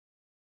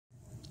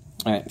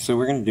Alright, so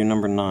we're going to do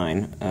number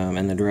 9,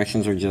 and the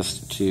directions are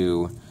just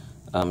to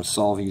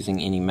solve using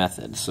any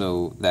method.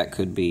 So that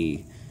could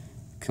be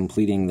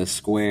completing the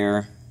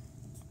square,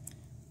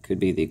 could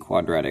be the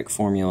quadratic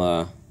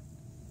formula,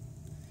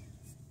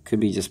 could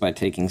be just by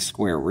taking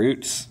square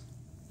roots,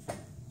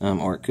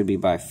 or it could be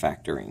by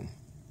factoring.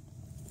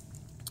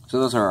 So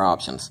those are our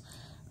options.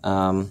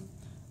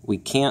 We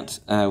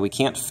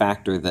can't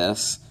factor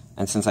this,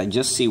 and since I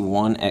just see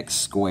 1x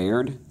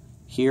squared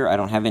here, I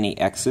don't have any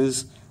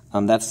x's.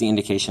 That's the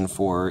indication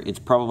for it's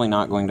probably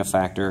not going to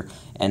factor,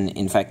 and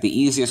in fact the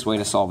easiest way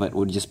to solve it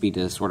would just be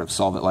to sort of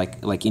solve it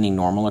like any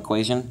normal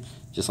equation,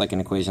 just like an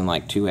equation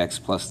like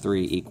 2x plus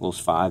 3 equals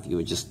 5. You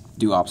would just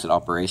do opposite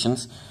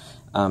operations.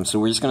 So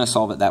we're just going to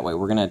solve it that way.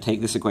 We're going to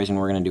take this equation,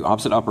 we're going to do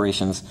opposite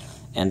operations,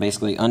 and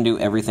basically undo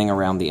everything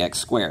around the x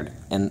squared.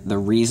 And the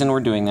reason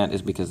we're doing that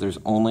is because there's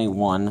only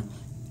one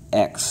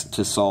x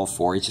to solve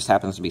for. It just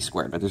happens to be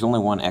squared, but there's only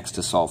one x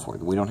to solve for.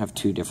 We don't have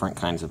two different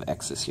kinds of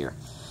x's here.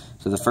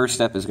 So the first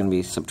step is going to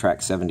be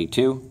subtract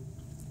 72.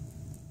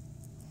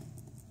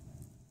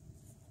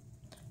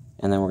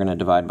 And then we're going to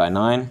divide by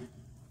 9.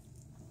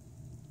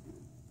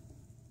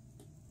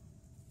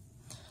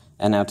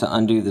 And now to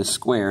undo the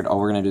squared, all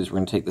we're going to do is we're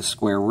going to take the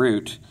square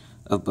root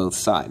of both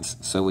sides.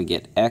 So we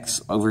get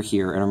x over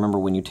here, and remember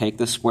when you take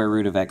the square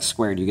root of x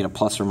squared, you get a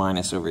plus or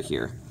minus over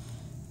here.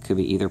 Could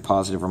be either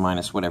positive or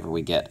minus, whatever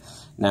we get.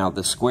 Now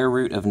the square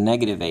root of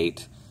negative 8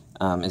 is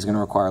going to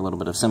require a little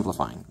bit of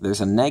simplifying. There's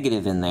a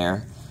negative in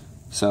there,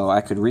 so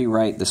I could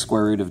rewrite the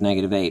square root of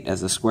negative 8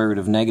 as the square root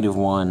of negative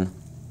 1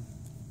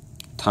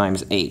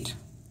 times 8,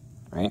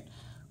 right?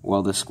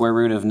 Well, the square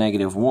root of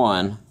negative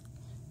 1,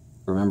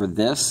 remember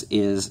this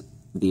is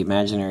the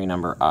imaginary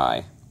number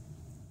I.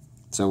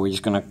 So we're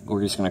just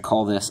gonna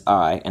call this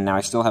I, and now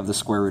I still have the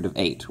square root of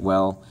 8.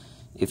 Well,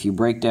 if you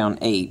break down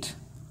 8,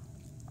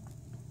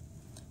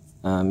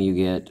 you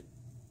get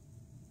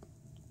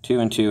 2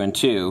 and 2 and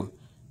 2,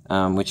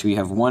 which we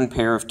have one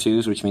pair of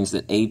 2's, which means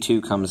that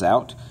A2 comes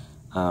out,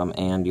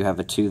 and you have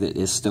a 2 that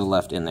is still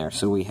left in there.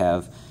 So we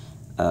have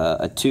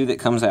a 2 that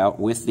comes out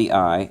with the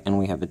I, and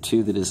we have a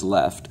 2 that is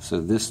left. So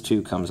this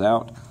 2 comes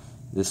out,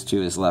 this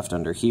 2 is left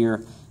under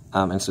here,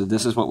 and so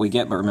this is what we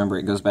get, but remember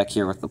it goes back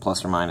here with the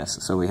plus or minus.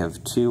 So we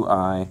have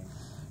 2I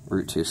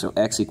root 2. So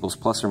x equals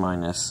plus or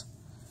minus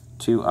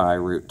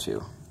 2I root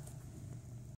 2.